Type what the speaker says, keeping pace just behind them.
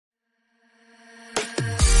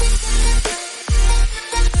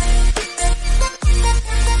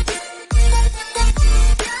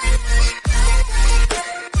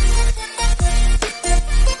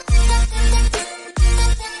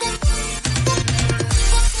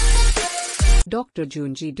Dr.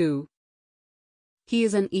 Junjie Du. He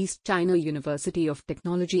is an East China University of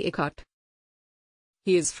Technology Ikat.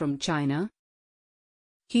 He is from China.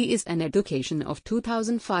 He is an education of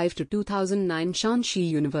 2005 to 2009 Shanxi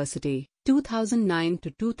University, 2009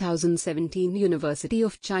 to 2017 University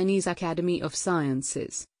of Chinese Academy of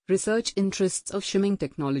Sciences. Research interests of shimming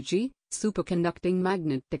technology, superconducting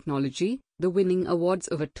magnet technology, the winning awards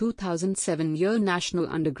of a 2007 year National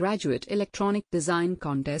Undergraduate Electronic Design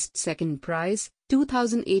Contest second prize,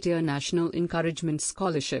 2008 year National Encouragement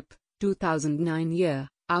Scholarship, 2009 year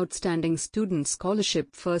Outstanding Student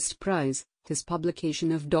Scholarship first prize. His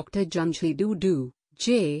publication of Dr. Junjie Du,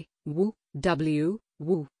 J. Wu, W.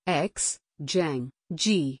 Wu, X. Zhang,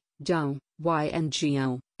 G. Zhao, Y. and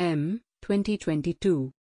Jiao, M.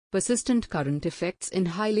 2022. Persistent current effects in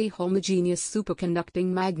highly homogeneous superconducting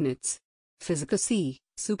magnets. Physics,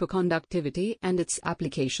 superconductivity and its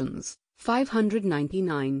applications.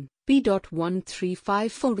 599,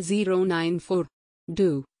 p.1354094.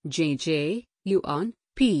 Du, J. Yuan,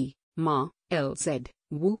 P. Ma, Lz,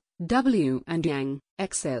 Wu, W. and Yang,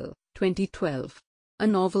 XL, 2012. A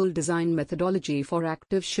novel design methodology for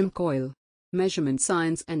active shim coil. Measurement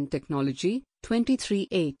Science and Technology,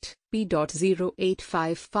 23/8,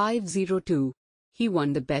 p.085502. He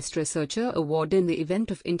won the Best Researcher Award in the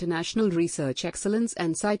event of International Research Excellence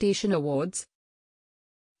and Citation Awards.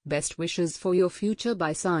 Best wishes for your future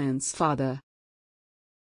by Science Father.